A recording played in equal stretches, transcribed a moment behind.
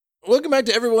Welcome back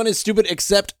to Everyone is Stupid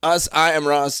Except Us. I am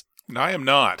Ross. And I am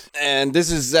not. And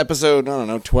this is episode,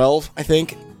 12, I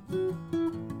think.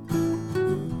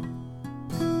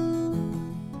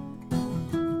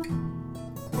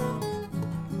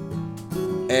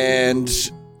 And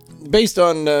based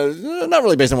on, not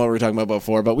really based on what we were talking about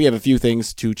before, but we have a few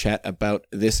things to chat about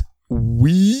this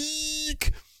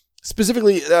week.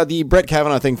 Specifically, the Brett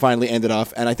Kavanaugh thing finally ended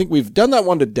off, and I think we've done that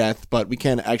one to death, but we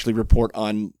can actually report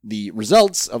on the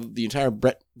results of the entire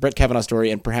Brett Kavanaugh story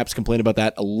and perhaps complain about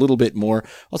that a little bit more.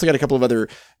 Also got a couple of other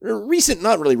recent,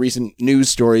 not really recent news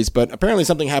stories, but apparently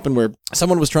something happened where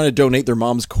someone was trying to donate their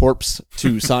mom's corpse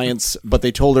to science, but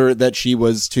they told her that she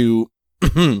was too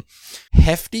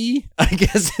hefty, I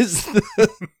guess is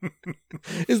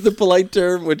the polite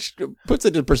term, which puts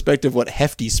into perspective what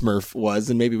Hefty Smurf was,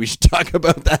 and maybe we should talk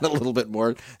about that a little bit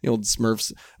more. The old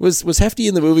Smurfs. Was Hefty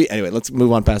in the movie? Anyway, let's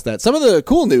move on past that. Some of the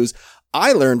cool news,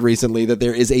 I learned recently that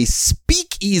there is a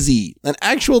speakeasy, an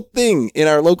actual thing in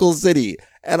our local city.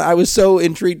 And I was so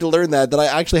intrigued to learn that I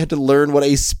actually had to learn what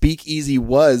a speakeasy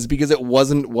was because it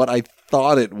wasn't what I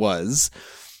thought it was.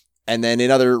 And then in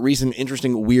other recent,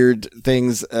 interesting, weird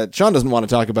things Sean doesn't want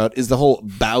to talk about is the whole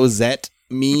Bowsette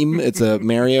meme. It's a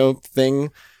Mario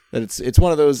thing. That it's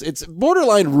one of those. It's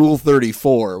borderline Rule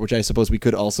 34, which I suppose we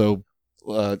could also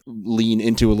lean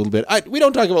into a little bit. We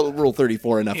don't talk about Rule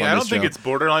 34 enough on this show. I don't think it's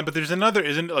borderline, but there's another,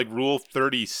 isn't it, like Rule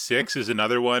 36 is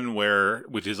another one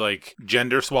which is like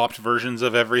gender swapped versions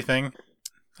of everything.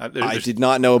 I did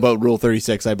not know about Rule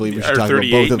 36. I believe we should talk about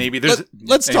both of them. Maybe.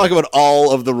 Let's talk about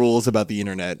all of the rules about the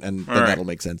internet, and then that'll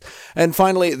make sense. And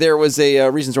finally, there was a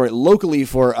recent story locally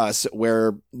for us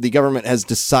where the government has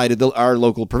decided, our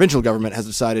local provincial government has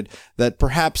decided that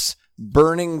perhaps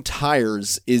burning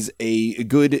tires is a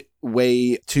good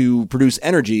way to produce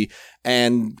energy,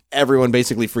 and everyone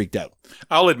basically freaked out.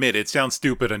 I'll admit it sounds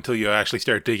stupid until you actually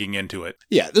start digging into it.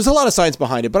 Yeah, there's a lot of science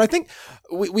behind it, but I think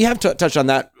we have touched on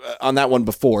that one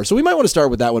before, so we might want to start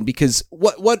with that one because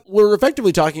what we're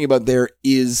effectively talking about there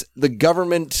is the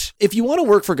government. If you want to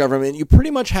work for government, you pretty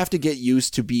much have to get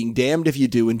used to being damned if you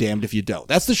do and damned if you don't.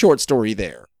 That's the short story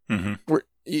there. Mm-hmm.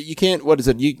 You can't, what is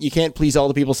it? You can't please all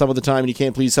the people some of the time, and you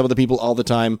can't please some of the people all the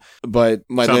time, but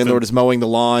my landlord is mowing the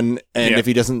lawn, and if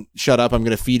he doesn't shut up, I'm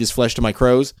going to feed his flesh to my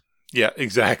crows. Yeah,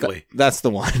 exactly. That's the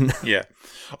one. Yeah.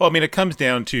 Well, I mean, it comes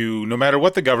down to no matter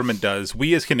what the government does,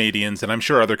 we as Canadians, and I'm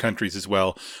sure other countries as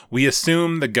well, we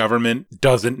assume the government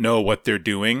doesn't know what they're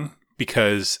doing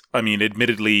because, I mean,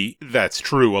 admittedly, that's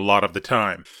true a lot of the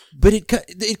time. But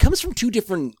it comes from two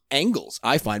different angles,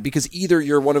 I find, because either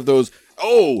you're one of those,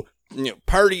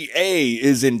 Party A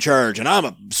is in charge, and I'm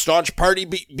a staunch Party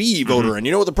B voter, and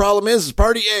you know what the problem is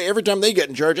Party A, every time they get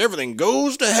in charge, everything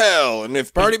goes to hell, and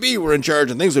if Party B were in charge,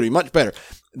 and things would be much better.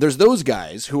 There's those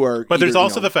guys who are... But there's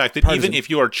also the fact that partisan. Even if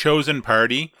your chosen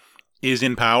party is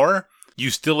in power, you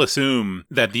still assume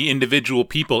that the individual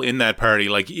people in that party,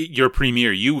 like your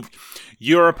premier,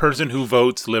 you're a person who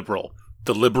votes Liberal.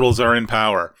 The Liberals are in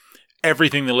power.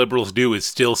 Everything the Liberals do is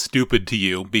still stupid to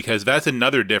you, because that's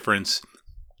another difference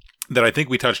that I think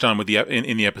we touched on with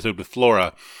in the episode with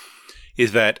Flora,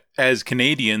 is that as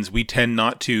Canadians, we tend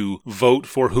not to vote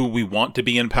for who we want to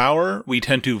be in power. We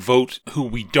tend to vote who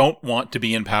we don't want to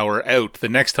be in power out the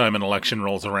next time an election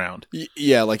rolls around.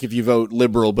 Yeah, like if you vote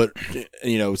Liberal, but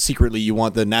secretly you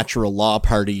want the Natural Law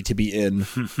Party to be in.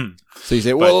 So you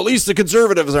say, well, at least the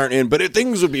Conservatives aren't in, but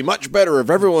things would be much better if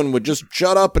everyone would just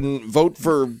shut up and vote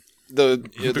for the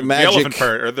magic... The Elephant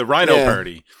Party, or the Rhino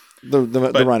Party.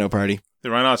 The Rhino Party. The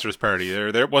Rhinoceros Party.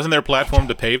 There wasn't their platform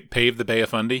to pave the Bay of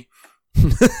Fundy.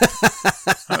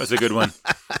 That was a good one.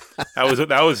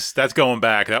 That's going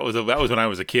back. That was when I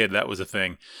was a kid. That was a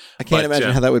thing. I can't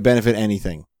imagine how that would benefit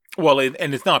anything. Well,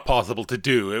 and it's not possible to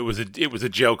do. It was a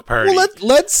joke party. Well,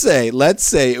 let's say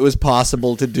it was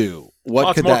possible to do.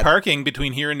 Lots more parking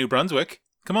between here and New Brunswick.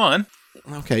 Come on.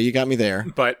 Okay, you got me there.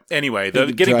 But anyway,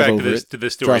 getting back to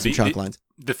this story,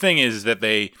 the thing is that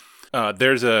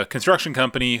there's a construction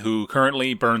company who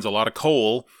currently burns a lot of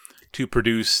coal to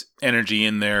produce energy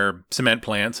in their cement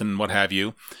plants and what have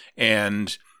you.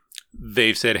 And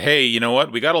they've said, hey, you know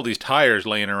what? We got all these tires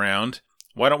laying around.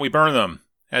 Why don't we burn them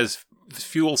as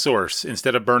fuel source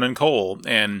instead of burning coal?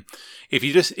 And if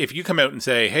you come out and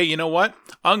say, hey, you know what?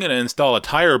 I'm going to install a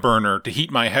tire burner to heat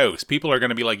my house. People are going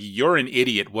to be like, you're an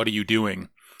idiot. What are you doing?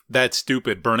 That's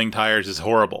stupid. Burning tires is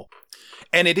horrible.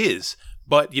 And it is.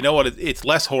 But you know what? It's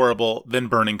less horrible than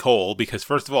burning coal because,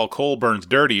 first of all, coal burns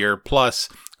dirtier. Plus,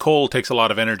 coal takes a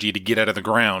lot of energy to get out of the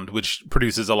ground, which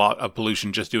produces a lot of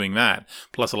pollution just doing that.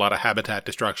 Plus, a lot of habitat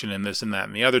destruction and this and that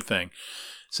and the other thing.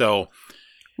 So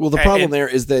Well, the problem there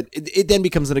is that it then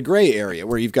becomes in a gray area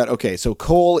where you've got, okay, so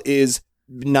coal is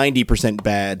 90%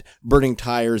 bad. Burning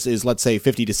tires is, let's say,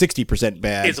 50 to 60%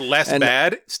 bad. It's less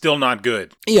bad, still not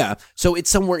good. Yeah. So it's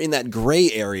somewhere in that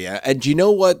gray area. And do you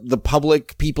know what the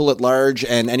public, people at large,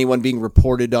 and anyone being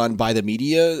reported on by the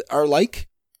media are like?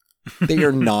 They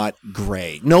are not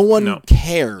gray. No one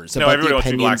cares about the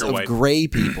opinions of gray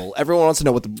people. Everyone wants to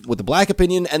know what the black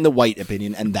opinion and the white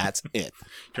opinion, and that's it.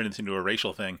 Turn this into a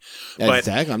racial thing.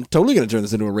 Exactly. I'm totally going to turn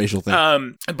this into a racial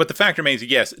thing. But the fact remains,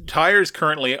 yes, tires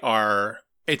currently are.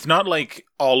 It's not like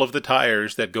all of the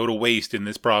tires that go to waste in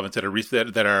this province that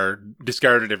are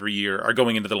discarded every year are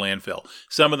going into the landfill.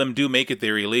 Some of them do make it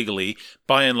there illegally.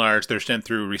 By and large, they're sent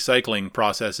through recycling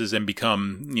processes and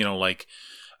become, like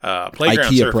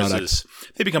playground IKEA surfaces. Products.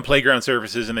 They become playground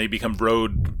surfaces and they become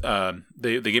road.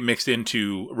 They get mixed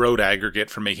into road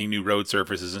aggregate for making new road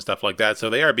surfaces and stuff like that.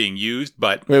 So they are being used.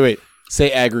 But wait,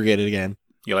 say aggregate again.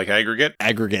 You like aggregate?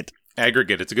 Aggregate.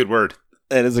 It's a good word.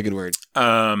 That is a good word.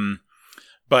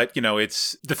 But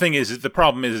it's the thing is the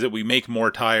problem is that we're making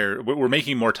more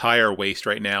tire waste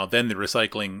right now than the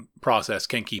recycling process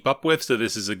can keep up with. So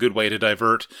this is a good way to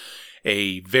divert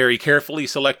a very carefully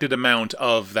selected amount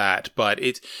of that, but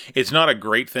it's not a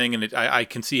great thing, and I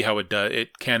can see how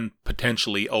it can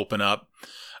potentially open up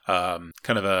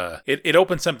it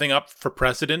opens something up for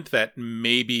precedent that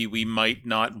maybe we might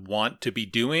not want to be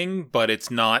doing, but it's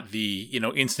not the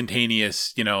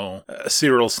instantaneous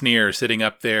Cyril Sneer sitting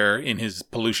up there in his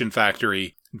pollution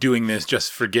factory doing this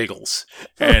just for giggles.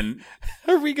 And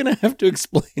are we going to have to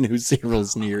explain who Cyril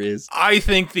Sneer is? I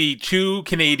think the 2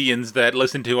 Canadians that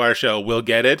listen to our show will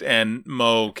get it, and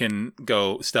Mo can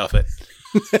go stuff it.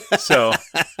 So,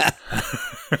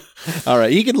 all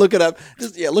right, you can look it up.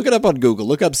 Look it up on Google.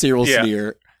 Look up Cyril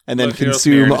Sneer, and then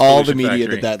consume all the media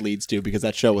that leads to, because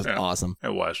that show was awesome.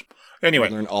 It was. Anyway,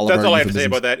 that's all I have to say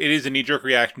about that. It is a knee-jerk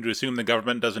reaction to assume the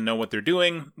government doesn't know what they're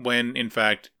doing, when in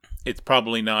fact it's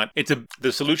probably not.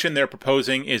 The solution they're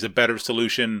proposing is a better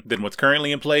solution than what's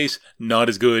currently in place, not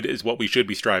as good as what we should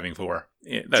be striving for.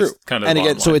 That's true. Kind of and the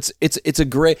again, bottom line. So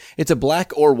it's a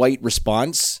black or white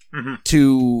response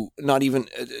to not even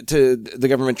to the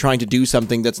government trying to do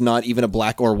something that's not even a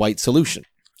black or white solution.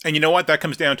 And you know what? That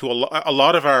comes down to a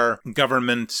lot of our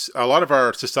governments, a lot of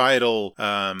our societal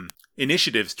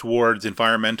initiatives towards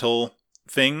environmental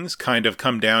things kind of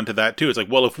come down to that too. It's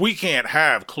like, well, if we can't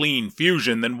have clean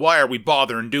fusion, then why are we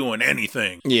bothering doing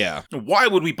anything? Yeah. Why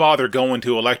would we bother going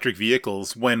to electric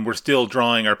vehicles when we're still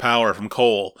drawing our power from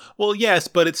coal? Well, yes,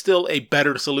 but it's still a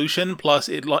better solution. Plus,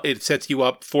 it sets you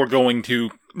up for going to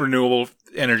renewable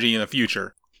energy in the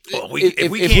future. Well,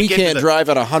 if we can't drive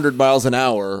at 100 miles an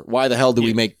hour, why the hell do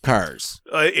we make cars?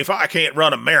 If I can't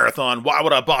run a marathon, why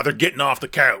would I bother getting off the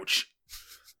couch?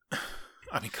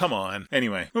 I mean, come on.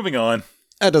 Anyway, moving on.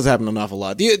 That does happen an awful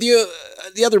lot.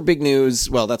 The other big news,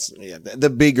 well, that's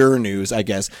the bigger news, I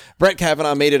guess. Brett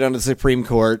Kavanaugh made it onto the Supreme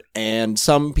Court, and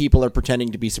some people are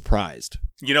pretending to be surprised.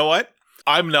 You know what?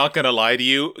 I'm not going to lie to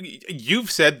you. You've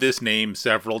said this name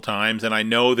several times, and I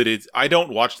know that I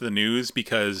don't watch the news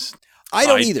because I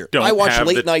don't either. I watch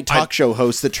late-night talk show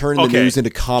hosts that turn the news into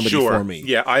comedy for me.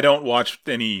 Yeah, I don't watch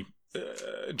any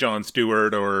Jon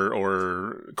Stewart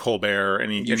or Colbert,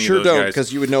 any of those guys. You sure don't,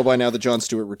 because you would know by now that Jon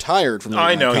Stewart retired from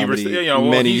late-night comedy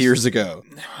many years ago.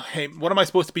 Hey, what am I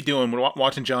supposed to be doing?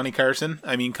 Watching Johnny Carson?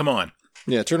 I mean, come on.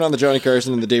 Yeah, turn on the Johnny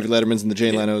Carson and the David Lettermans and the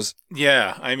Jay Lenos.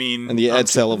 Yeah, I mean... And the Ed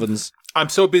Sullivans. I'm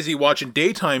so busy watching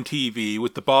daytime TV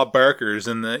with the Bob Barkers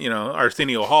and the,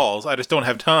 Arsenio Halls, I just don't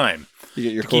have time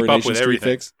to keep up with everything.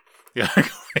 Fix? Yeah.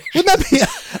 Wouldn't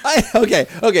that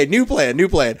be... Okay, new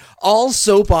plan. All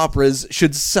soap operas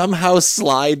should somehow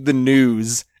slide the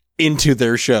news into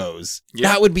their shows. Yeah.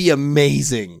 That would be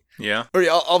amazing. Yeah. Or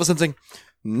all of a sudden saying,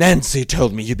 Nancy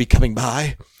told me you'd be coming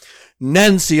by.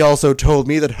 Nancy also told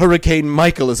me that Hurricane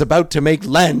Michael is about to make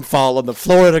landfall on the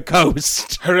Florida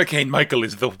coast. Hurricane Michael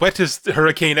is the wettest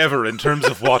hurricane ever in terms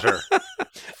of water.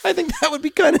 I think that would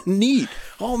be kind of neat.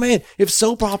 Oh, man, if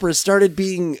soap operas started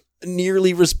being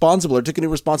nearly responsible or took any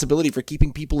responsibility for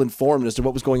keeping people informed as to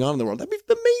what was going on in the world, that'd be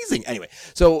amazing. Anyway,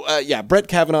 so Brett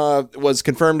Kavanaugh was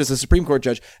confirmed as a Supreme Court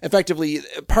judge. Effectively,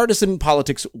 partisan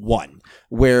politics won,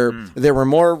 where there were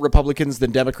more Republicans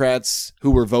than Democrats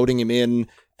who were voting him in.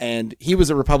 And he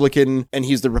was a Republican, and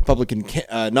he's the Republican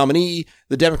nominee.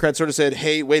 The Democrats sort of said,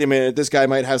 hey, wait a minute, this guy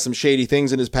might have some shady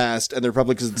things in his past. And the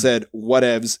Republicans said,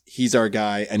 whatevs, he's our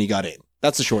guy, and he got in.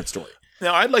 That's the short story.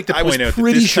 Now, I'd like to point out I was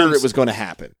pretty sure it was going to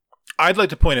happen. I'd like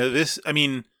to point out this. I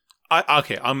mean,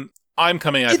 I'm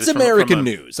coming at this. It's American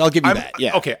news. I'll give you that.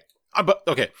 Yeah. Okay.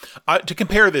 To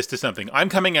compare this to something, I'm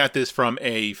coming at this from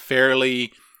a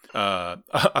fairly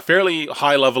a fairly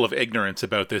high level of ignorance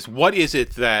about this. What is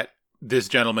it that this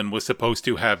gentleman was supposed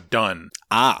to have done?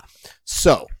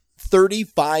 So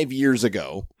 35 years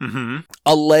ago, Mm-hmm.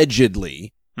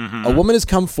 allegedly, Mm-hmm. a woman has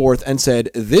come forth and said,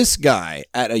 this guy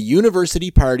at a university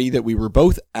party that we were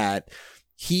both at,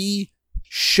 he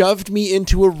shoved me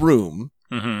into a room.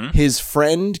 Mm-hmm. His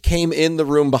friend came in the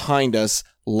room behind us,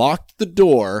 locked the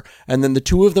door, and then the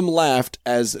two of them laughed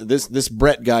as this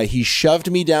Brett guy, he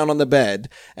shoved me down on the bed.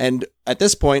 And at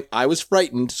this point, I was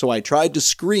frightened, so I tried to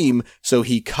scream. So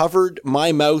he covered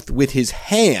my mouth with his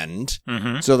hand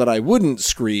so that I wouldn't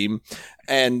scream.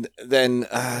 And then,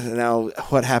 now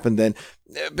what happened then?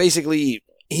 Basically,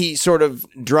 he sort of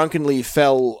drunkenly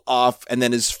fell off, and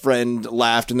then his friend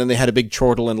laughed, and then they had a big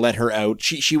chortle and let her out.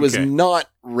 She was not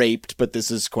raped, but this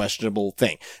is a questionable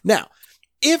thing. Now,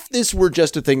 if this were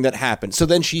just a thing that happened, so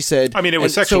then she said... I mean, it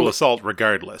was sexual assault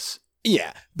regardless.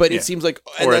 Yeah, but it seems like...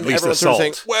 And or then at least everyone's sort of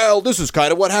saying, well, this is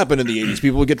kind of what happened in the 80s.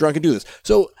 People would get drunk and do this.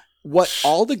 So what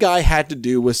all the guy had to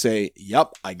do was say,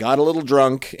 yep, I got a little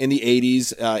drunk in the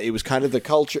 80s. It was kind of the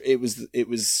culture. It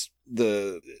was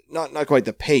the not quite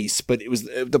the pace, but it was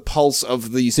the pulse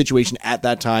of the situation at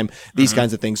that time. These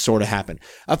kinds of things sort of happen.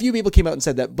 A few people came out and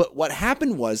said that, but what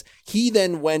happened was he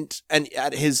then went and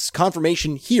at his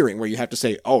confirmation hearing, where you have to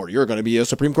say, oh, you're going to be a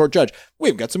Supreme Court judge,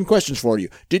 we've got some questions for you.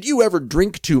 Did you ever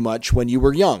drink too much when you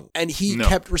were young? And he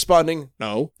kept responding,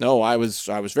 no, I was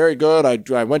very good.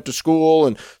 I went to school,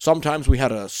 and sometimes we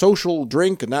had a social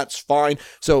drink, and that's fine.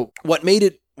 So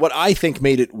what I think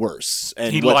made it worse.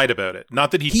 And he lied about it.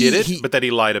 Not that he did it, but that he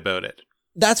lied about it.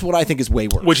 That's what I think is way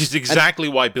worse. Which is exactly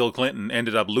why Bill Clinton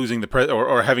ended up losing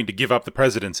or having to give up the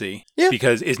presidency. Yeah.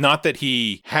 Because it's not that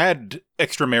he had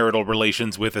extramarital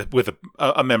relations with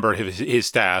a member of his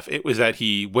staff. It was that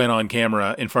he went on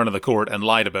camera in front of the court and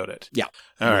lied about it. Yeah.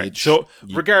 All right. So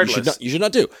regardless, you should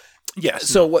not do. Yes.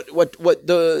 So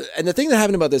the thing that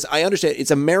happened about this, I understand it's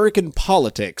American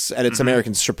politics and it's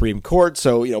American Supreme Court.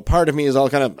 So, part of me is all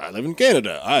kind of, I live in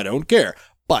Canada, I don't care.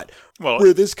 But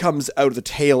where this comes out of the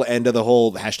tail end of the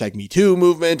whole #MeToo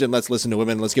movement, and let's listen to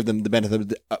women, let's give them the benefit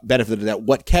of the doubt.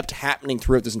 What kept happening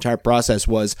throughout this entire process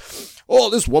was,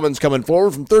 this woman's coming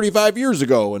forward from 35 years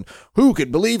ago, and who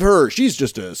could believe her? She's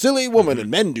just a silly woman,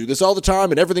 and men do this all the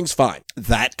time, and everything's fine.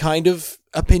 That kind of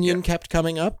opinion kept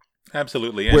coming up.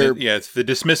 Absolutely. And it's the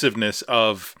dismissiveness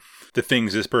of the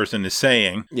things this person is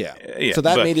saying. Yeah. So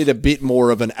that made it a bit more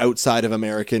of an outside of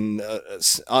American,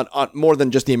 on more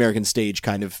than just the American stage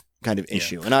kind of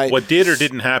issue. And what did or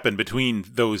didn't happen between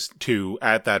those two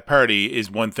at that party is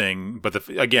one thing, but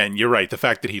again, you're right. The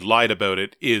fact that he lied about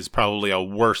it is probably a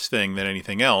worse thing than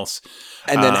anything else.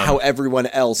 And then how everyone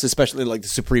else, especially like the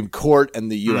Supreme Court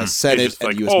and the U.S. Senate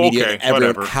and the U.S. media, and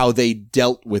everyone, how they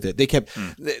dealt with it. They kept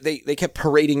they kept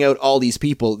parading out all these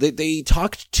people. They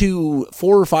talked to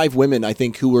 4 or 5 women, I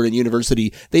think, who were in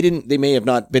university. They may have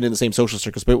not been in the same social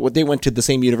circles, but they went to the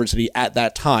same university at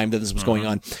that time that this was going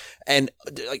on. And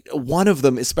like one of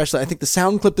them, especially, I think the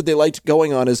sound clip that they liked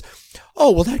going on is,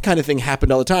 that kind of thing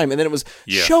happened all the time. And then it was,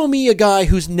 show me a guy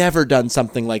who's never done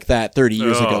something like that 30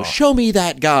 years ago. Show me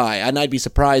that guy, and I'd be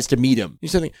surprised to meet him.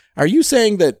 Are you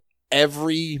saying that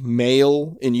every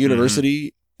male in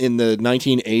university in the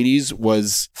 1980s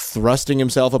was thrusting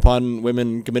himself upon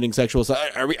women committing sexual assault?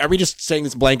 Are we just saying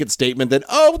this blanket statement that,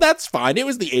 that's fine, it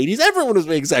was the 80s, everyone was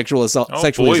being sexually assaulted?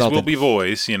 Boys will be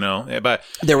boys, But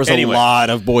there was a lot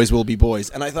of boys will be boys,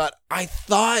 and I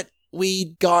thought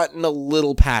we'd gotten a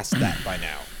little past that by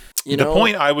now. The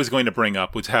point I was going to bring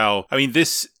up was how,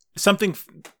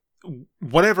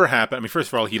 whatever happened,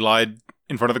 first of all, he lied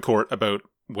in front of the court about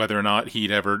whether or not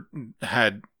he'd ever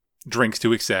had drinks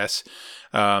to excess.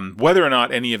 Whether or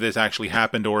not any of this actually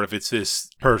happened, or if it's this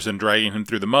person dragging him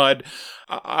through the mud,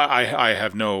 I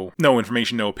have no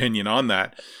information, no opinion on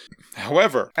that.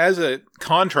 However, as a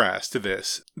contrast to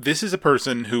this is a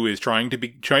person who is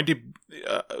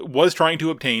was trying to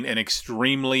obtain an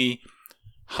extremely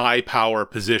high power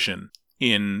position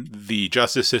in the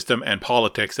justice system and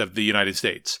politics of the United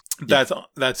States. That's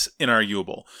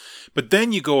inarguable. But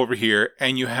then you go over here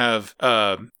and you have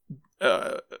one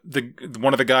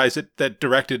of the guys that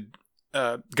directed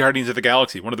Guardians of the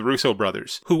Galaxy, one of the Russo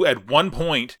brothers, who at one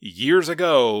point years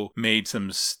ago made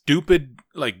some stupid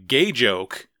gay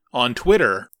joke on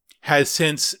Twitter, has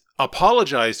since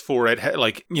apologized for it,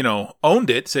 owned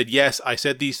it, said, yes, I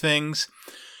said these things.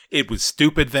 It was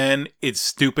stupid then. It's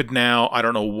stupid now. I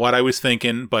don't know what I was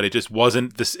thinking, but it just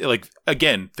wasn't this.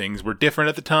 Again, things were different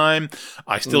at the time.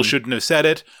 I still shouldn't have said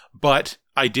it, but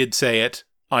I did say it.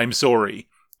 I'm sorry.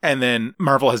 And then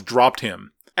Marvel has dropped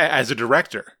him as a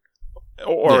director,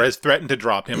 or has threatened to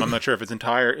drop him. I'm not sure if it's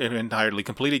entirely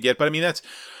completed yet, but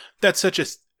that's such a,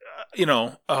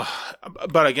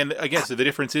 but again, so the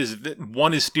difference is that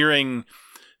one is steering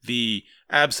the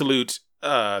absolute,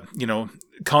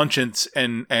 conscience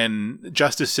and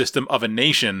justice system of a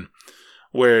nation,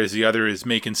 whereas the other is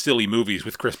making silly movies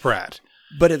with Chris Pratt.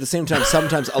 But at the same time,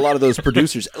 sometimes a lot of those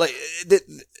producers, like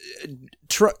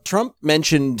Trump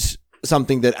mentioned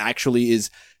something that actually is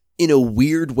in a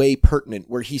weird way pertinent,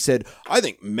 where he said, I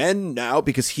think men now,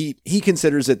 because he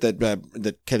considers it that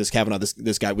this Kavanaugh,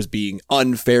 this guy was being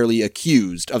unfairly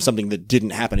accused of something that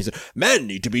didn't happen. He said, men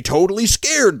need to be totally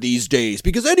scared these days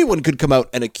because anyone could come out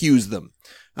and accuse them.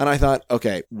 And I thought,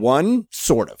 okay, one,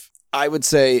 sort of. I would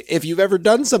say if you've ever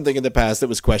done something in the past that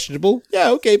was questionable, yeah,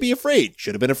 okay, be afraid.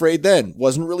 Should have been afraid then.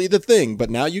 Wasn't really the thing, but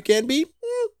now you can be.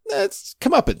 That's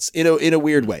comeuppance in a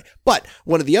weird way. But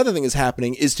one of the other things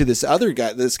happening is to this other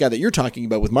guy, this guy that you're talking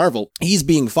about with Marvel, he's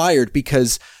being fired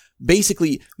because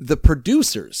basically the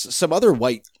producers, some other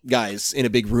white guys in a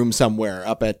big room somewhere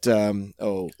up at,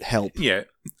 help. Yeah.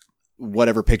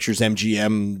 Whatever Pictures,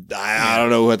 MGM, I don't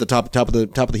know, at the top of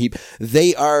the heap.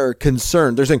 They are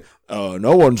concerned. They're saying,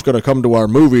 no one's going to come to our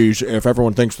movies if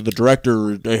everyone thinks that the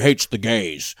director hates the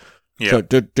gays. Yeah. So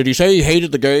did he say he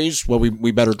hated the gays? Well,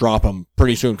 we better drop him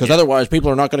pretty soon, because otherwise people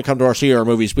are not going to come to see our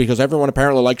movies because everyone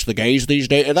apparently likes the gays these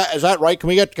days. Is that right? Can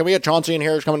we get Chauncey in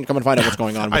here? Come and find out what's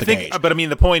going on with the gays. But I mean,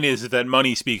 the point is that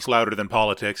money speaks louder than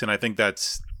politics, and I think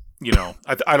that's,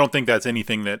 I don't think that's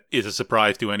anything that is a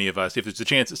surprise to any of us. If there's a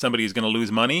chance that somebody is going to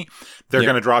lose money, they're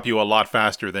going to drop you a lot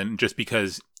faster than just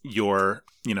because you're,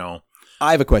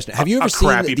 I have a question. Have you ever seen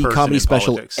the comedy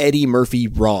special politics. Eddie Murphy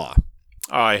Raw?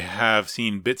 I have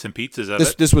seen bits and pieces of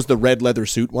it. This was the red leather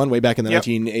suit one way back in the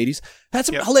 1980s. Had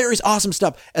some hilarious, awesome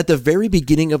stuff. At the very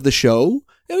beginning of the show,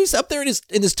 he's up there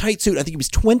in this tight suit. I think he was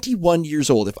 21 years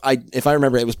old. If I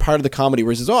remember, it was part of the comedy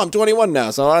where he says, I'm 21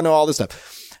 now, so I know all this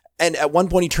stuff. And at one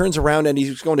point he turns around and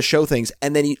he's going to show things,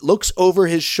 and then he looks over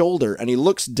his shoulder and he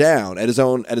looks down at his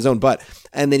own butt.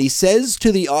 And then he says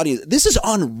to the audience, this is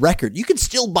on record. You can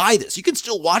still buy this. You can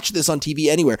still watch this on TV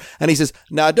anywhere. And he says,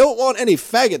 now I don't want any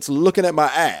faggots looking at my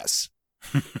ass.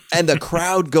 And the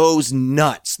crowd goes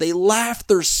nuts. They laugh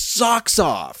their socks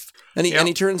off. And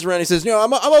he turns around and he says,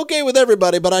 I'm okay with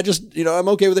everybody, but I just, I'm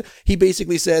okay with it. He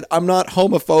basically said, I'm not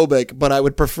homophobic, but I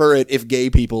would prefer it if gay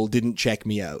people didn't check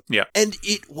me out. Yeah. And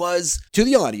it was, to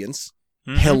the audience,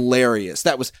 hilarious.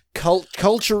 That was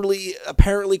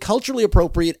apparently culturally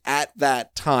appropriate at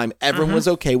that time. Everyone was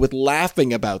okay with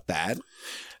laughing about that.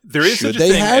 There is such a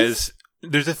thing as...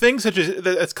 There's a thing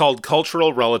that's called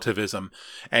cultural relativism,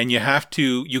 and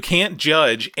you can't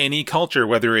judge any culture,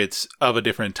 whether it's of a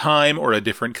different time or a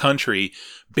different country,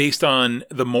 based on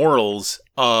the morals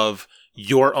of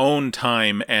your own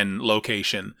time and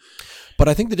location. But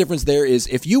I think the difference there is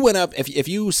if you went up, if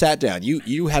you sat down,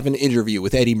 you have an interview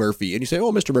with Eddie Murphy and you say,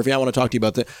 oh, Mr. Murphy, I want to talk to you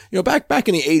about that. Back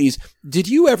in the 80s, did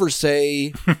you ever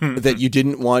say that you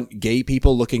didn't want gay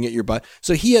people looking at your butt?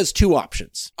 So he has two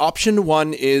options. Option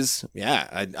one is,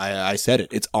 I said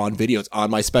it. It's on video. It's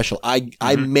on my special.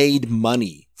 I made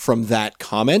money from that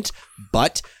comment,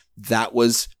 but that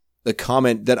was the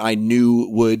comment that I knew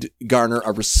would garner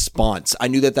a response. I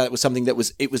knew that was something that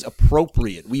was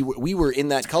appropriate. We were in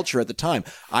that culture at the time.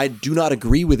 I do not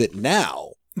agree with it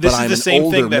now, but I'm an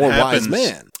older, more wise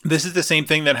man. This is the same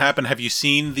thing that happened. Have you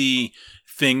seen the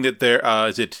thing that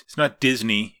it's not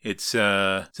Disney, it's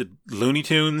Looney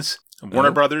Tunes?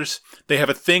 Warner Brothers, they have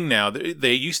a thing now.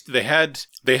 They had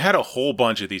a whole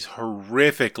bunch of these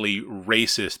horrifically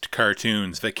racist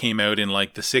cartoons that came out in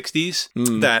like the 60s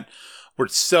that were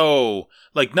so,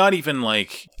 like, not even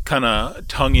like kind of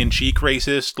tongue-in-cheek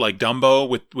racist, like Dumbo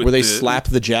with where they slap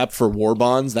the Jap for war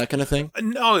bonds, that kind of thing.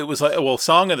 No, it was like, well,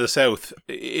 Song of the South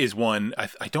is one.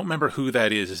 I don't remember who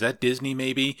that is. Is that Disney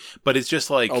maybe? But it's just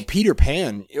like, oh, Peter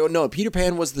Pan. No, Peter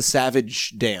Pan was the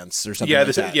Savage Dance or something.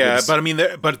 But I mean,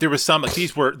 there was some, like,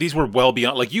 these were well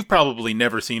beyond. Like, you've probably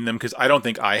never seen them, because I don't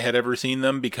think I had ever seen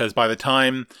them, because by the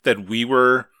time that we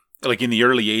were like in the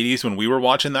early 80s when we were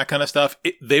watching that kind of stuff,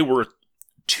 they were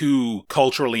too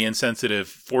culturally insensitive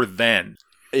for then.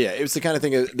 Yeah, it was the kind of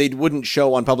thing they wouldn't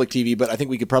show on public TV, but I think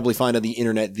we could probably find on the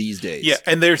internet these days. Yeah,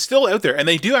 and they're still out there, and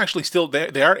they do actually still,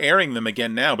 they are airing them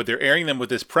again now, but they're airing them with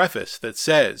this preface that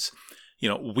says,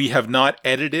 we have not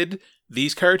edited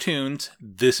these cartoons.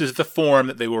 This is the form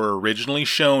that they were originally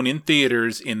shown in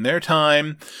theaters in their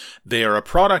time. They are a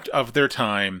product of their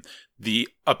time. The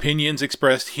opinions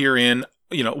expressed herein,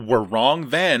 were wrong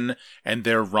then, and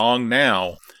they're wrong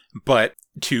now. But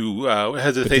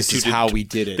this is how we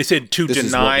did it. They said to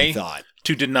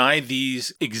deny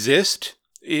these exist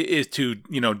is to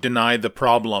deny the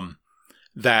problem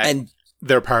that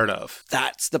they're part of.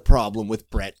 That's the problem with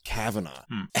Brett Kavanaugh.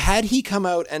 Had he come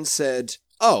out and said,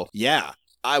 oh, yeah,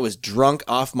 I was drunk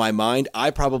off my mind.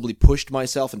 I probably pushed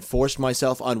myself and forced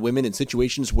myself on women in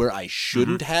situations where I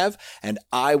shouldn't have, and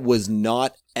I was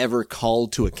not ever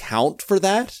called to account for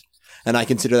that. And I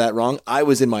consider that wrong. I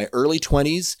was in my early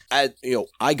 20s.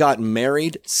 I got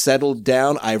married, settled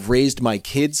down. I've raised my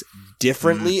kids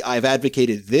differently. I've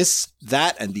advocated this,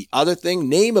 that, and the other thing.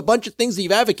 Name a bunch of things that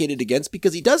you've advocated against,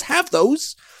 because he does have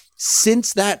those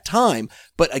since that time.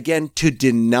 But again, to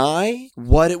deny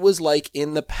what it was like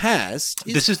in the past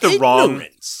is this is the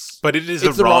ignorance. But it is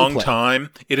the wrong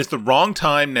time. It is the wrong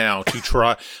time now to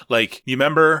try. Like, you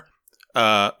remember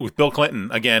with Bill Clinton,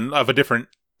 again, of a different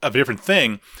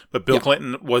thing, but Bill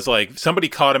Clinton was like, somebody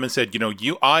caught him and said,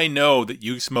 I know that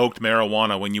you smoked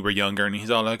marijuana when you were younger. And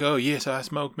he's all like, oh, yes, I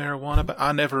smoked marijuana, but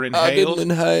I never inhaled. I didn't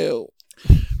inhale.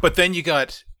 But then you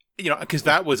got, because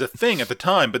that was a thing at the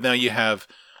time, but now you have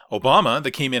Obama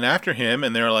that came in after him,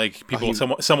 and they're like,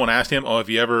 someone asked him, oh, have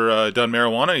you ever done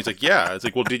marijuana? And he's like, yeah. It's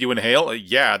like, well, did you inhale?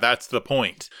 Yeah, that's the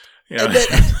point.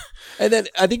 And then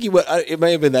I think it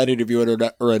may have been that interview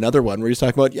or another one where he's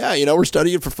talking about, we're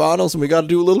studying for finals and we got to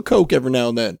do a little coke every now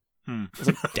and then. I was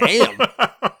like, damn,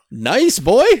 nice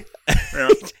boy. Yeah.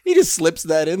 He just slips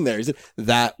that in there. He said,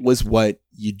 that was what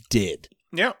you did.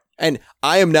 Yeah. And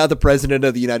I am now the president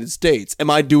of the United States. Am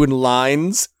I doing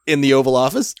lines in the Oval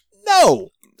Office? No.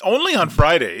 Only on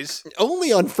Fridays.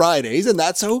 Only on Fridays, and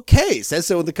that's okay. It says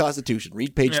so in the Constitution.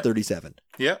 Read page 37.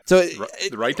 Yeah. So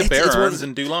the right to bear arms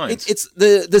and do lines. It's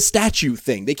the statue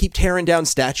thing. They keep tearing down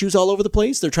statues all over the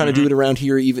place. They're trying to do it around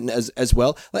here even as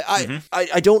well. Like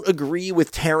I don't agree with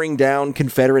tearing down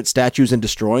Confederate statues and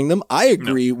destroying them. I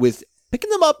agree with picking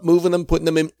them up, moving them, putting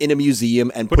them in a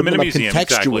museum, and putting them up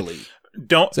contextually.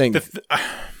 Exactly.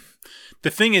 The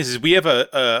thing is we have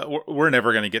we're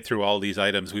never going to get through all these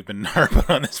items. We've been harping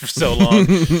on this for so long.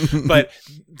 But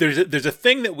there's a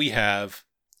thing that we have,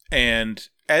 and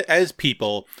as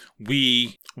people,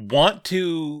 we want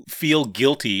to feel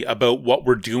guilty about what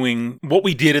we're doing, what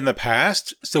we did in the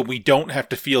past, so we don't have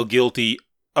to feel guilty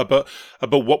about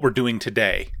what we're doing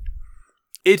today.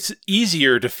 It's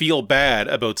easier to feel bad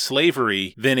about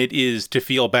slavery than it is to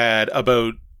feel bad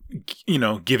about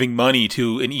giving money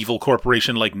to an evil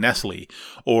corporation like Nestle,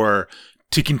 or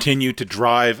to continue to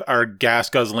drive our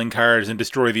gas-guzzling cars and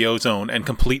destroy the ozone and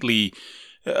completely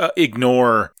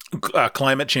ignore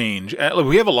climate change.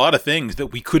 We have a lot of things that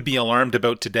we could be alarmed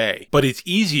about today, but it's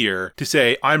easier to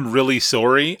say, I'm really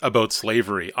sorry about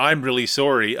slavery. I'm really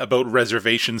sorry about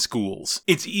reservation schools.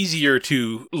 It's easier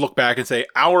to look back and say,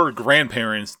 our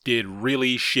grandparents did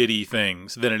really shitty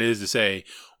things than it is to say,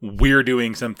 we're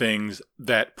doing some things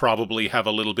that probably have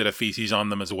a little bit of feces on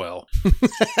them as well.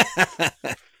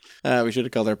 We should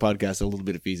have called our podcast A Little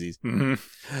Bit of Feces. Mm-hmm.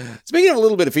 Speaking of a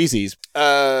little bit of feces,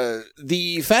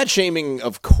 the fat shaming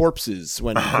of corpses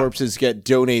when corpses get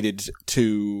donated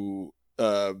to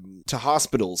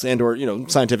hospitals and or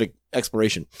scientific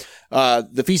exploration.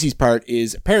 The feces part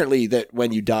is apparently that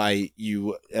when you die,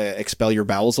 you expel your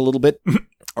bowels a little bit.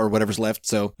 Or whatever's left.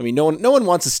 So, I mean, no one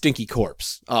wants a stinky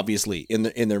corpse, obviously,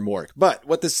 in their morgue. But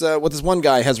what this one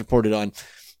guy has reported on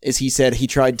is he said he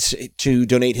tried to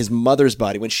donate his mother's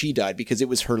body when she died because it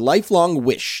was her lifelong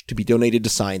wish to be donated to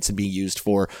science and being used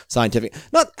for scientific,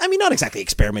 not exactly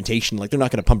experimentation. Like, they're not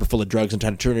going to pump her full of drugs and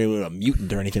try to turn her into a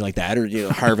mutant or anything like that,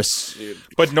 or harvest.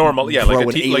 But normal, yeah, like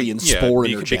an alien spore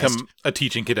in her chest. Become a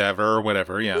teaching cadaver or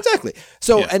whatever, yeah. Exactly.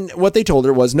 So, and what they told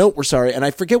her was, nope, we're sorry. And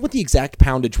I forget what the exact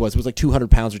poundage was. It was like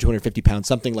 200 pounds or 250 pounds,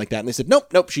 something like that. And they said,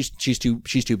 nope, she's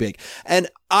too big. And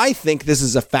I think this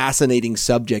is a fascinating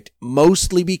subject,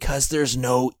 mostly because there's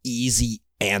no easy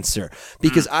answer.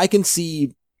 Because I can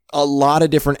see a lot of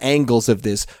different angles of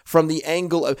this. From the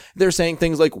angle of, they're saying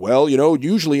things like, well,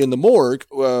 usually in the morgue,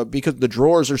 because the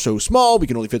drawers are so small, we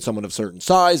can only fit someone of a certain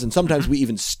size. And sometimes we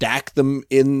even stack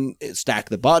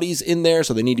the bodies in there.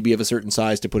 So they need to be of a certain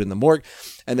size to put in the morgue.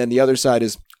 And then the other side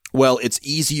is, well, it's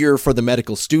easier for the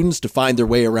medical students to find their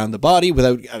way around the body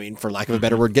without, for lack of a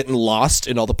better word, getting lost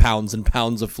in all the pounds and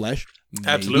pounds of flesh. Maybe.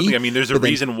 Absolutely. There's a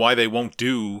reason why they won't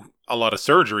do a lot of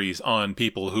surgeries on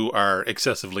people who are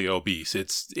excessively obese.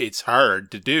 It's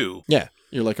hard to do. Yeah.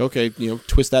 You're like, okay,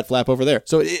 twist that flap over there.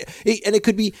 So,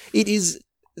 it is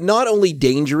not only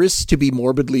dangerous to be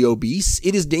morbidly obese,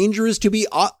 it is dangerous to be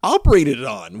operated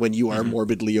on when you are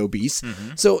morbidly obese.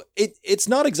 Mm-hmm. So it's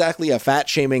not exactly a fat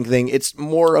shaming thing. It's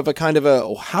more of a kind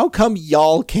of how come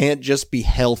y'all can't just be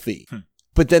healthy?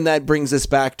 But then that brings us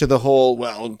back to the whole,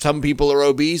 well, some people are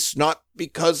obese, not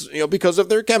because of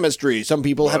their chemistry. Some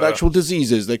people have actual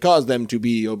diseases that cause them to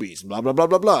be obese, blah, blah, blah,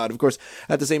 blah, blah. And of course,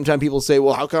 at the same time, people say,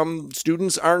 well, how come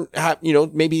students aren't,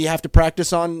 maybe you have to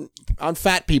practice on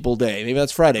Fat People Day. Maybe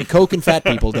that's Friday. Coke and Fat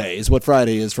People Day is what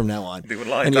Friday is from now on. They would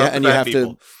line up and you have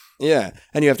people. Yeah,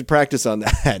 and you have to practice on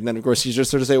that. And then, of course, you just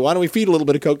sort of say, why don't we feed a little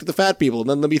bit of Coke to the fat people, and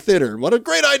then they'll be thinner. What a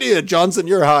great idea, Johnson,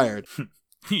 you're hired.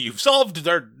 You've solved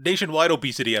our nationwide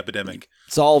obesity epidemic.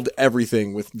 Solved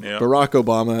everything with Barack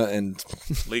Obama and...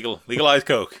 Legalized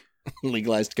Coke.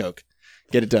 Legalized Coke.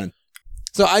 Get it done.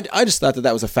 So I just thought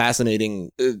that was a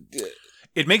fascinating...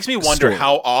 It makes me wonder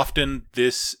how often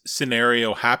this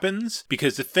scenario happens,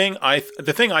 because the thing I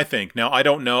think, now I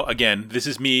don't know, again, this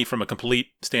is me from a complete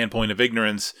standpoint of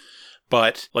ignorance,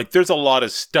 but like there's a lot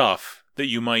of stuff that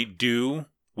you might do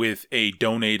with a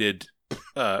donated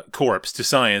corpse to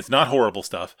science, not horrible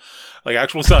stuff, like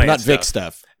actual science not Vic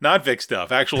stuff. Not Vic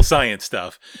stuff, actual science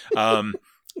stuff.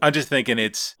 I'm just thinking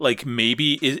it's like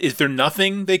maybe is there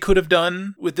nothing they could have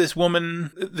done with this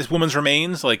woman's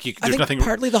remains? Like there's nothing.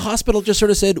 Partly the hospital just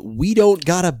sort of said we don't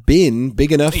got a bin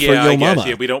big enough for your mama.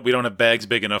 Yeah, we don't have bags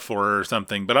big enough for her or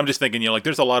something. But I'm just thinking, like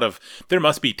there's there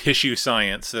must be tissue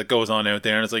science that goes on out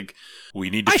there, and it's like we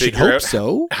need to figure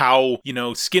out how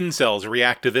skin cells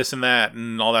react to this and that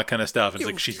and all that kind of stuff. It's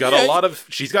like she's got a lot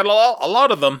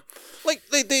of them. Like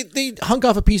they hunk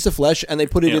off a piece of flesh and they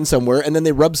put it in somewhere, and then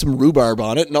they rub some rhubarb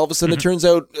on it, and all of a sudden it turns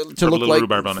out to look like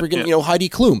freaking Heidi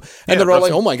Klum, and they're all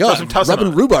like, "Oh my god,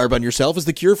 rubbing rhubarb on yourself is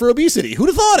the cure for obesity." Who'd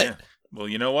have thought it? Well,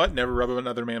 you know what? Never rub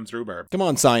another man's rhubarb. Come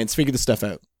on, science, figure this stuff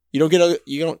out. You don't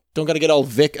got to get all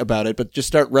Vic about it, but just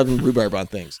start rubbing rhubarb on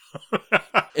things.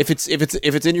 If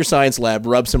it's in your science lab,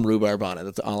 rub some rhubarb on it.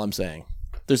 That's all I'm saying.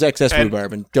 There's excess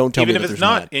rhubarb, and don't tell me that there's not.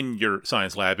 Even if it's not in your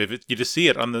science lab, if you just see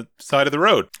it on the side of the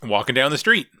road, walking down the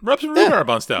street, rub some rhubarb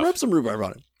on stuff. Rub some rhubarb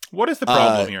on it. What is the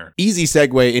problem here? Easy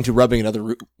segue into rubbing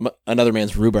another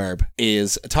man's rhubarb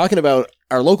is talking about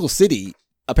our local city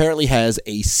apparently has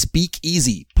a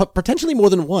speakeasy, potentially more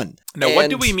than one. Now, what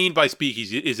do we mean by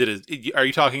speakeasy? Are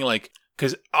you talking like...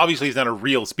 Because obviously it's not a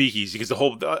real speakeasy, because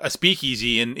a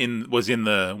speakeasy was in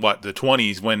the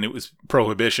 20s when it was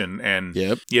prohibition, and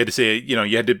you had to say,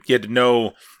 you had to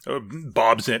know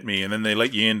Bob sent me, and then they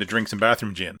let you in to drink some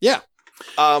bathroom gin. Yeah.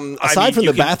 Aside from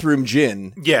the bathroom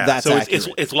gin, that's so accurate.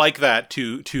 it's like that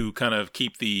to kind of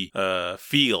keep the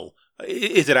feel.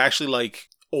 Is it actually like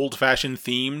old-fashioned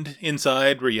themed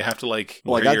inside, where you have to like...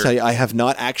 Well, I gotta tell you, I have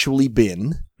not actually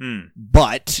been,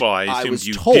 but I was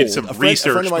you told... did some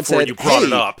research before you brought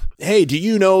it up. Hey, do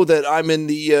you know that I'm in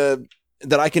the...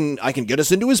 that I can get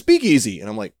us into a speakeasy? And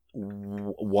I'm like,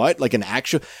 what? Like an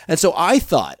actual... And so I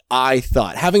thought,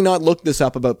 having not looked this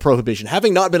up about Prohibition,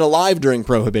 having not been alive during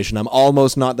Prohibition, I'm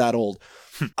almost not that old,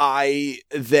 I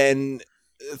then...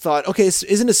 thought, okay,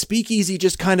 isn't a speakeasy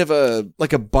just kind of a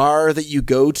bar that you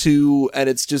go to, and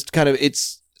it's just kind of,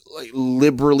 it's like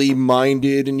liberally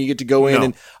minded, and you get to go in,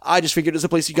 and I just figured it was a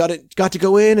place you got to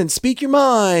go in and speak your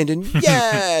mind, and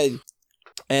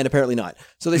and apparently not.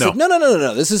 So they said,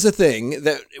 no. This is a thing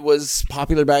that was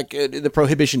popular back in the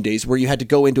Prohibition days, where you had to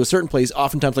go into a certain place,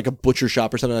 oftentimes like a butcher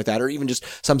shop or something like that, or even just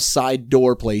some side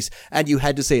door place, and you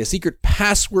had to say a secret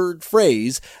password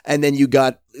phrase, and then you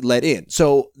got let in.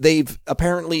 So they've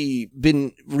apparently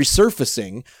been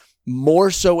resurfacing,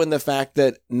 more so in the fact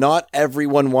that not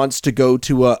everyone wants to go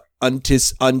to a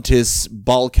untis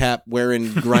ball cap wearing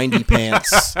grindy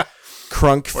pants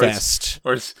crunk fest,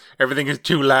 or everything is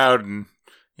too loud and...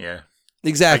 Yeah.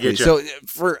 Exactly. So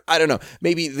I don't know,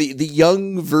 maybe the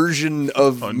young version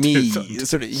of me,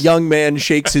 sort of young man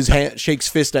shakes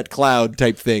fist at cloud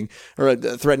type thing, or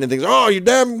threatening things. Oh, you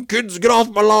damn kids, get off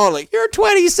my lawn. Like, you're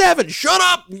 27. Shut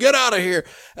up and get out of here.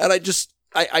 And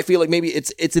I feel like maybe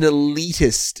it's an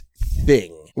elitist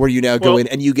thing, where you now go in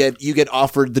and you get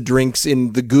offered the drinks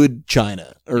in the good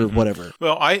china or whatever.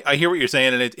 Well, I hear what you're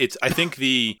saying, and it's I think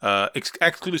the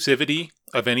exclusivity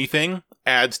of anything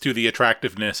adds to the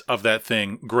attractiveness of that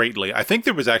thing greatly. I think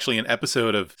there was actually an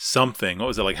episode of something. What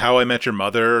was it, like How I Met Your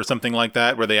Mother or something like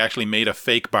that, where they actually made a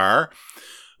fake bar,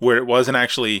 where it wasn't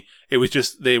actually, it was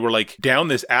just, they were like down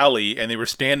this alley and they were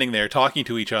standing there talking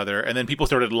to each other, and then people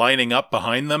started lining up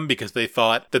behind them because they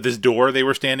thought that this door they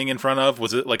were standing in front of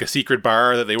was like a secret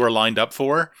bar that they were lined up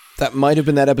for. That might have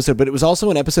been that episode, but it was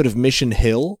also an episode of Mission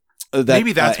Hill.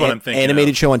 Maybe that's what I'm thinking.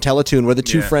 Animated show on Teletoon, where the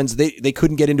two friends, they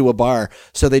couldn't get into a bar,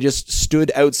 so they just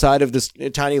stood outside of this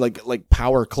tiny like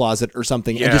power closet or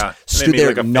something, and just stood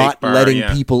there, like not letting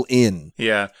people in.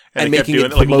 Yeah, and making it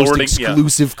the most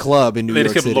exclusive club in New York City.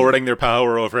 They just kept lording their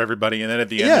power over everybody, and then at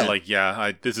the end, they're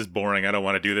like, this is boring. I don't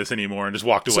want to do this anymore, and just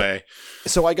walked away.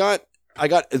 So I got I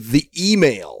got the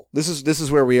email. This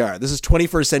is where we are. This is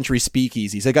 21st century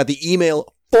speakeasies. I got the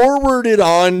email forwarded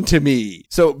on to me.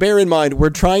 So bear in mind, we're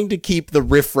trying to keep the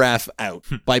riffraff out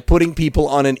by putting people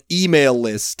on an email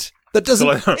list that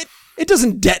doesn't... It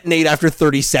doesn't detonate after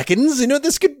 30 seconds. You know,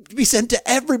 this could be sent to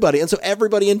everybody. And so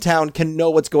everybody in town can know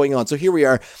what's going on. So here we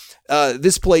are.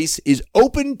 This place is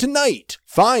open tonight.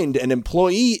 Find an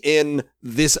employee in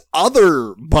this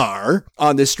other bar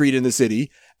on this street in the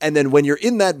city. And then when you're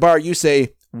in that bar, you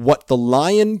say, what the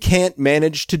lion can't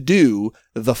manage to do,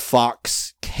 the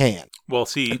fox can. Well,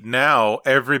 see, now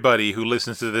everybody who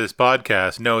listens to this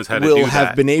podcast knows how to do that. Will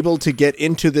have been able to get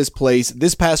into this place.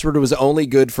 This password was only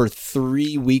good for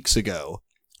 3 weeks ago.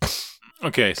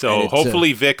 Okay, so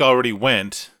hopefully Vic already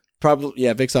went. Probably,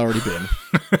 yeah, Vic's already been.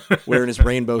 Wearing his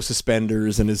rainbow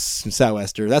suspenders and his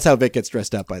sou'wester. That's how Vic gets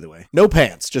dressed up, by the way. No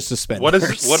pants, just suspenders.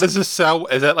 What is a sow?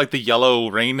 Is that like the yellow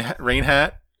rain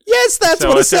hat? Yes, that's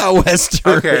what a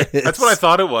sou'wester is. is. That's what I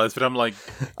thought it was, but I'm like...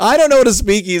 I don't know what a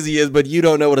speakeasy is, but you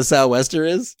don't know what a sou'wester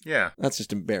is? Yeah. That's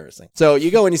just embarrassing. So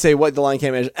you go and you say, what the lion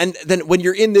can't manage. And then when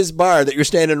you're in this bar that you're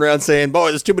standing around saying, boy,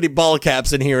 there's too many ball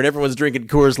caps in here and everyone's drinking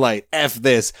Coors Light. F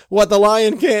this. What the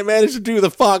lion can't manage to do,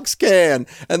 the fox can.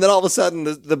 And then all of a sudden,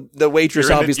 the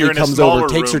waitress obviously comes over,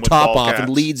 takes her top off, and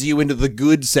leads you into the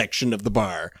good section of the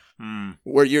bar.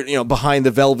 Where you're, behind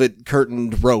the velvet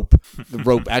curtained rope. The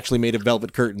rope actually made of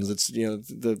velvet curtains. It's,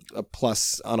 a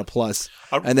plus on a plus.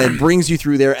 And then brings you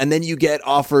through there. And then you get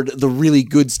offered the really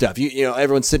good stuff.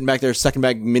 Everyone's sitting back there sucking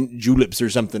back mint juleps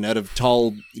or something out of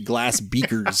tall glass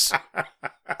beakers.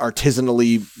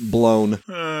 Artisanally blown.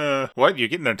 What? You're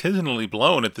getting artisanally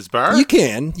blown at this bar? You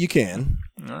can.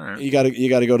 All right. You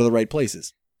gotta go to the right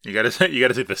places. You gotta say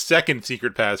the second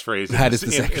secret passphrase. That is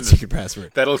the second secret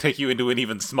password. That'll take you into an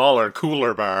even smaller,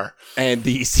 cooler bar. And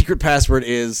the secret password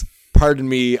is, pardon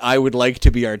me, I would like to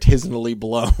be artisanally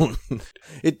blown.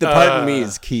 Pardon me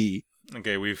is key.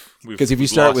 Okay, because if you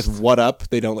start with what up,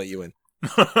 they don't let you in.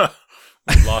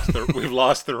 We've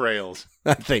lost the rails.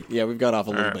 I think, yeah, we've got off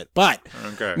a little bit. But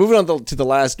moving on to the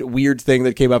last weird thing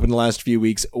that came up in the last few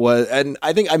weeks was, and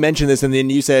I think I mentioned this, and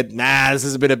then you said, nah, this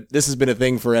has been a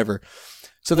thing forever.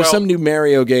 So there's some new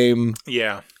Mario game.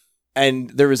 Yeah. And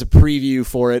there is a preview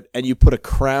for it, and you put a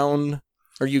crown,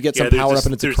 or you get some power up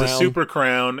and it's a crown. There's a super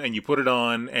crown, and you put it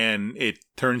on, and it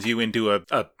turns you into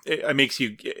it makes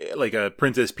you like a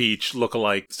Princess Peach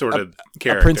lookalike sort of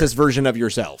character. A princess version of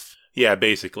yourself. Yeah,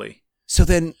 basically. So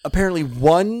then apparently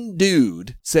one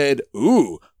dude said,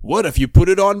 ooh, what if you put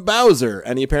it on Bowser?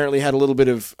 And he apparently had a little bit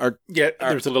of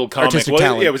there's a little comic.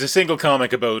 Talent. Yeah, it was a single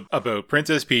comic about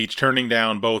Princess Peach turning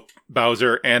down both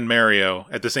Bowser and Mario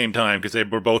at the same time because they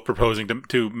were both proposing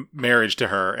to marriage to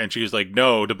her, and she was like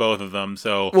no to both of them.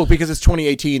 So because it's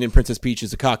 2018 and Princess Peach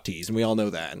is a cock tease, and we all know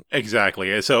that.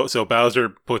 Exactly. So Bowser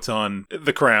puts on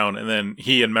the crown, and then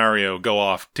he and Mario go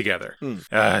off together.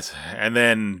 And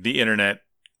then the internet.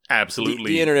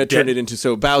 Absolutely. The internet turned it into,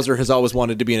 so Bowser has always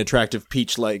wanted to be an attractive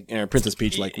Princess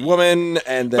Peach-like woman,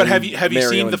 and then But have you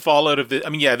seen the fallout of this? I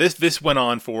mean, yeah, this went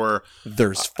on for...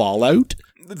 There's fallout?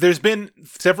 There's been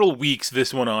several weeks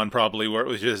this went on, probably, where it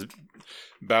was just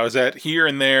Bowsette here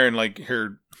and there, and like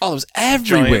her... Oh, it was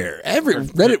everywhere.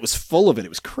 Reddit was full of it. It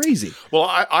was crazy. Well,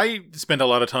 I spent a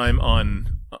lot of time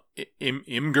on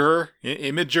Imgur,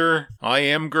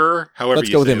 however Let's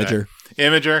go with Imager.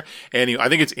 Imager. Anyway, I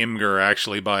think it's Imgur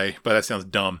actually, but that sounds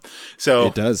dumb. So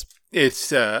it does. It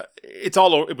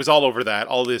was all over that.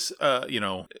 All this,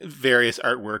 various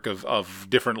artwork of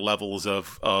different levels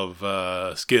of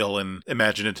skill and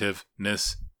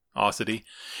imaginativeness. Osity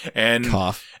and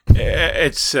cough.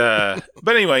 It's but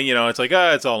anyway, it's like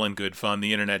it's all in good fun.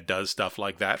 The internet does stuff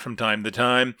like that from time to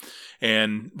time,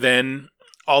 and then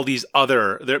all these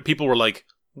people were like,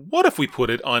 what if we put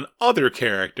it on other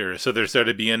characters? So there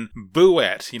started being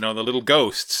Bouette, the little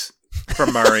ghosts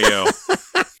from Mario,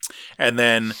 and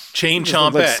then Chain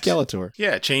Chompette, like Skeletor.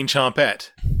 Yeah, Chain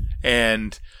Chompette,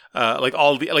 and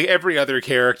every other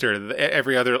character,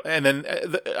 and then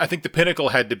I think the pinnacle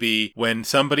had to be when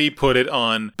somebody put it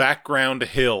on Background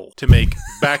Hill to make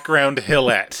Background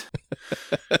Hillette.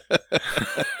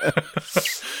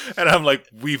 And I'm like,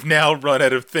 we've now run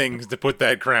out of things to put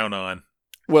that crown on.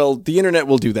 Well, the internet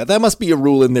will do that. That must be a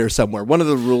rule in there somewhere. One of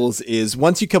the rules is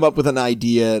once you come up with an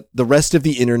idea, the rest of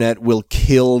the internet will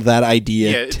kill that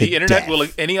idea. Yeah, the internet death. will.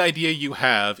 Any idea you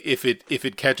have, if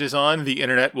it catches on, the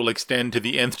internet will extend to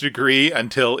the nth degree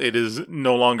until it is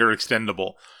no longer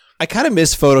extendable. I kind of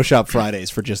miss Photoshop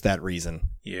Fridays for just that reason.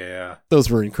 Yeah.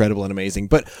 Those were incredible and amazing.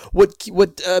 But what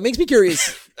makes me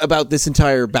curious about this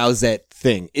entire Bowsette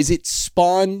thing is it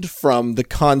spawned from the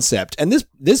concept, and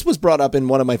this was brought up in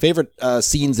one of my favorite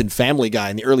scenes in Family Guy,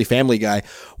 in the early Family Guy,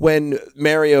 when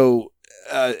Mario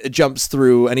jumps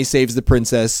through and he saves the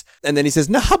princess, and then he says,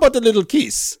 "Now how about the little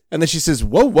kiss?" And then she says,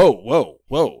 "Whoa, whoa, whoa,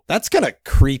 whoa, that's kind of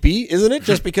creepy, isn't it?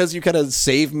 Just because you kind of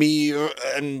save me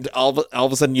and all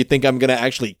of a sudden you think I'm going to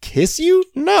actually kiss you?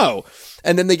 No."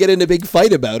 And then they get in a big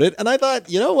fight about it, and I thought,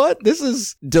 you know what? This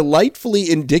is delightfully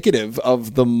indicative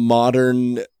of the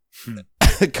modern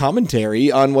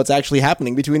commentary on what's actually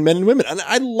happening between men and women, and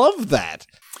I love that.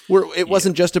 Where it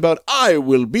wasn't just about, I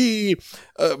will be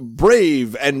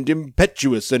brave and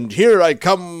impetuous, and here I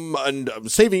come, and I'm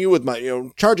saving you with my,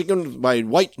 charging in with my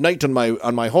white knight on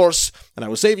my horse, and I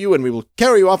will save you, and we will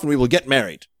carry you off, and we will get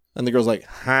married. And the girl's like,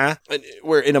 huh? And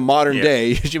where in a modern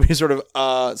day, she'd be sort of,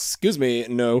 excuse me,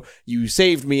 no, you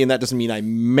saved me, and that doesn't mean I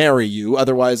marry you.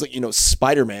 Otherwise,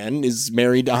 Spider-Man is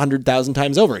married 100,000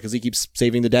 times over because he keeps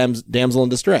saving the damsel in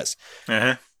distress.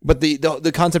 Uh-huh. But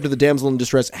the concept of the damsel in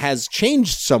distress has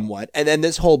changed somewhat, and then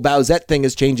this whole Bowsette thing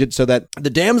has changed it so that the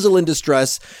damsel in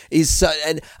distress is,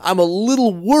 and I'm a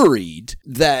little worried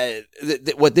that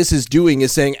what this is doing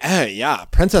is saying, hey, yeah,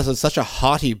 Princess is such a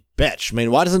haughty bitch. I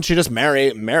mean, why doesn't she just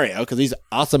marry Mario? Because he's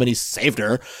awesome and he saved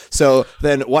her. So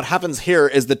then what happens here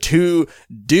is the two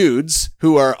dudes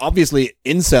who are obviously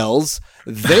incels,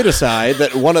 they decide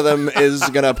that one of them is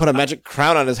going to put a magic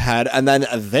crown on his head, and then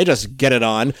they just get it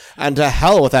on, and to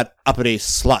hell with that uppity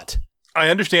slut. I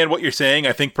understand what you're saying.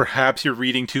 I think perhaps you're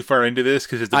reading too far into this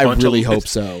because it's hope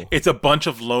so. It's a bunch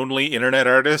of lonely internet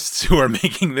artists who are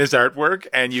making this artwork,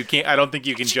 and I don't think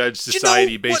you can judge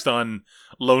society based on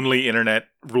lonely internet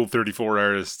Rule 34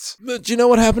 artists. But do you know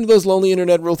what happened to those lonely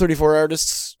internet Rule 34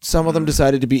 artists? Some of them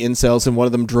decided to be incels, and one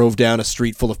of them drove down a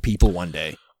street full of people one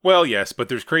day. Well, yes, but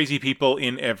there's crazy people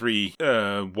in every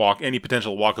any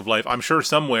potential walk of life. I'm sure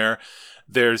somewhere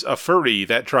there's a furry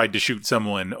that tried to shoot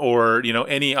someone, or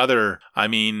any other. I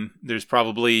mean, there's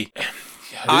probably.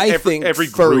 I think every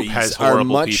group has horrible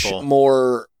are much people.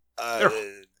 More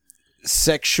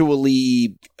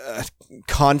sexually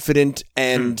confident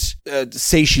and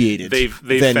satiated. They've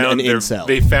than found an incel.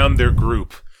 They found their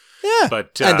group. Yeah,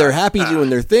 and they're happy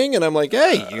doing their thing, and I'm like,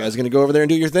 hey, you guys going to go over there and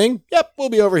do your thing? Yep, we'll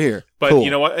be over here. But cool.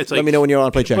 You know what? It's like, let me know when you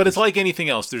want to play checkers. But it's like anything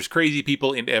else. There's crazy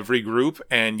people in every group,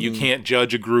 and you can't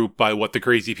judge a group by what the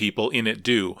crazy people in it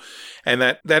do. And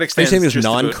that extends. Are you saying there's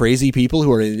non-crazy people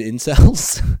who are in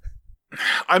incels?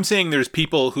 I'm saying there's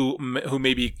people who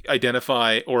maybe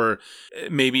identify, or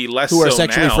maybe less who are so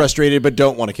sexually now. Frustrated but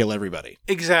don't want to kill everybody.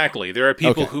 Exactly. There are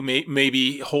people who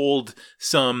maybe hold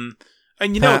some.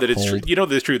 And you know that it's true. You know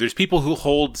that it's true. There's people who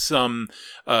hold some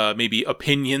maybe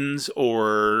opinions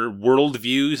or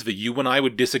worldviews that you and I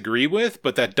would disagree with,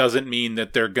 but that doesn't mean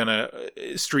that they're gonna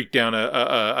streak down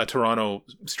a Toronto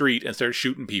street and start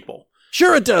shooting people.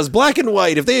 Sure it does. Black and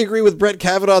white. If they agree with Brett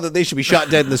Kavanaugh that they should be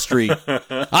shot dead in the street,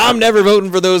 I'm never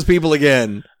voting for those people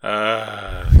again.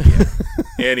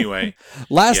 Anyway.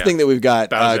 Last thing that we've got,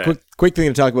 quick thing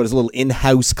to talk about is a little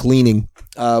in-house cleaning.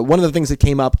 One of the things that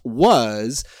came up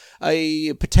was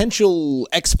a potential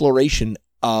exploration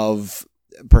of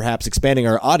perhaps expanding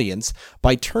our audience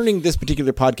by turning this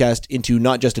particular podcast into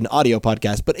not just an audio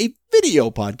podcast, but a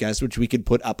video podcast, which we could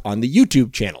put up on the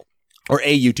YouTube channel. Or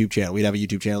a YouTube channel. We'd have a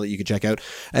YouTube channel that you could check out.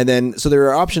 And then, so there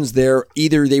are options there.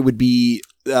 Either they would be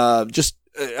just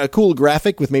a cool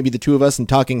graphic with maybe the two of us and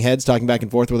talking heads talking back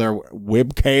and forth with our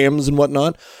webcams and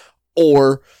whatnot,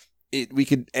 or we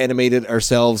could animate it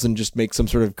ourselves and just make some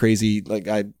sort of crazy, like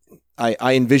I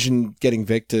envision getting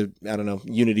Vic to, I don't know,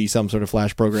 Unity, some sort of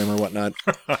Flash program or whatnot,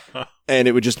 and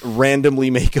it would just randomly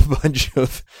make a bunch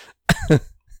of,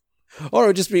 or it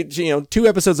would just be, 2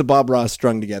 episodes of Bob Ross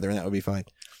strung together, and that would be fine.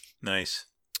 Nice.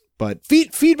 But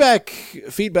feedback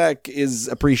is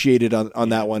appreciated on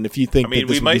that one. If you think, that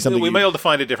this would be something, we might be able to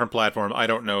find a different platform. I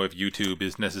don't know if YouTube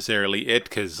is necessarily it,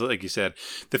 because, like you said,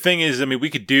 the thing is, I mean,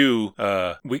 we could do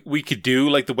we could do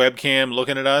like the webcam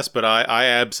looking at us, but I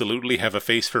absolutely have a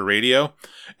face for radio,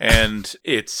 and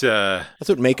it's that's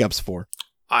what makeup's for.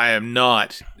 I am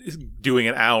not doing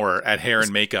an hour at hair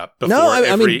and makeup. No,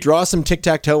 I mean, draw some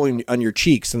tic-tac-toe on your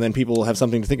cheeks, and then people will have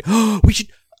something to think. Oh, we should.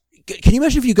 Can you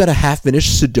imagine if you got a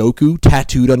half-finished Sudoku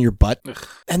tattooed on your butt,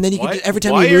 and then you could, every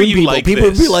time you ruin people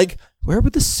would be like, "Where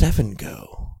would the 7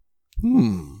 go?"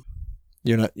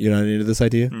 You're not into this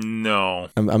idea? No.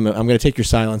 I'm going to take your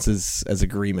silence as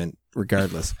agreement,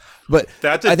 regardless. But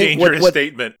that's a dangerous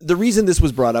statement. The reason this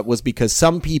was brought up was because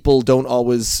some people don't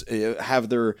always have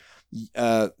their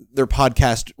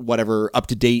podcast whatever up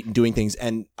to date and doing things,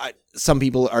 and some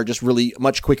people are just really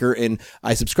much quicker. And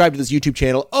I subscribe to this YouTube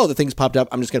channel. Oh, the thing's popped up.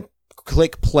 I'm just gonna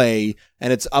click play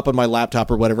and it's up on my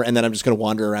laptop or whatever, and then I'm just going to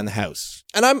wander around the house.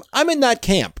 And I'm in that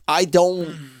camp. I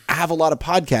don't have a lot of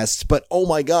podcasts, but oh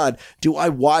my God, do I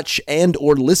watch and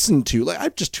or listen to, like, I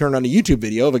just turned on a YouTube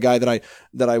video of a guy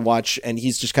that I watch, and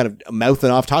he's just kind of mouthing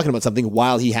off talking about something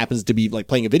while he happens to be like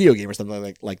playing a video game or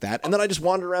something like that. And then I just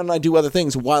wander around and I do other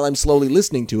things while I'm slowly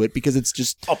listening to it because it's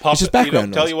just,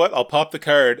 background noise. Tell you what, I'll pop the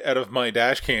card out of my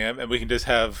dash cam and we can just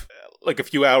have like a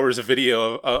few hours of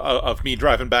video of me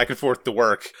driving back and forth to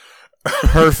work.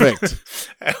 Perfect.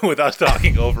 With us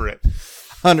talking over it.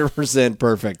 100%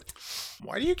 perfect.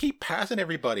 Why do you keep passing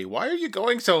everybody? Why are you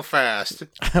going so fast?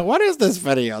 What is this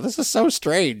video? This is so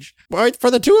strange. Well, for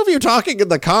the two of you talking in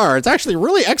the car, it's actually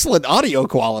really excellent audio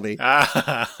quality.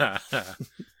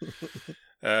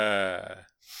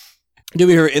 Do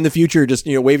we hear in the future, just,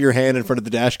 wave your hand in front of the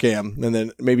dash cam and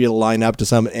then maybe it'll line up to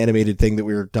some animated thing that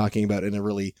we were talking about in a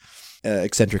really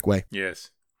eccentric way. Yes.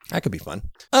 That could be fun.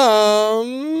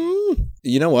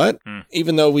 You know what?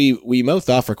 Even though we mouthed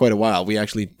off for quite a while, we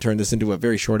actually turned this into a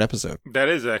very short episode. That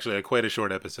is actually quite a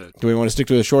short episode. Do we want to stick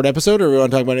to a short episode or do we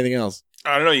want to talk about anything else?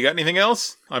 I don't know. You got anything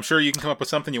else? I'm sure you can come up with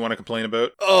something you want to complain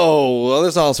about. Oh, well,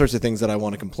 there's all sorts of things that I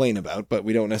want to complain about, but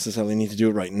we don't necessarily need to do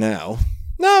it right now.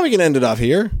 No, we can end it off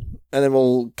here. And then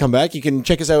we'll come back. You can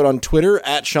check us out on Twitter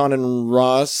at Sean and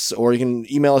Ross, or you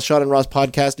can email us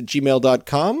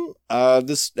seanandrosspodcast@gmail.com.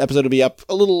 This episode will be up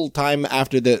a little time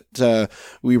after that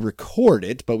we record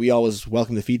it, but we always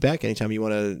welcome the feedback anytime you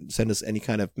want to send us any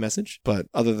kind of message. But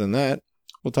other than that,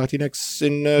 we'll talk to you next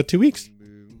in 2 weeks.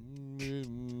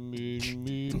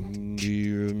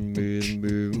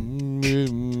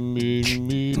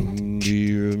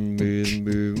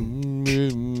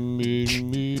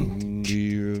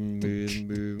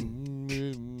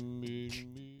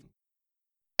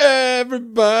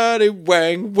 Everybody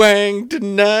wang wang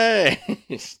tonight.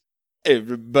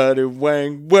 Everybody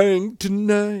wang wang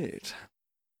tonight.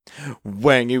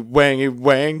 Wangy wangy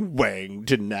wang wang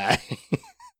tonight.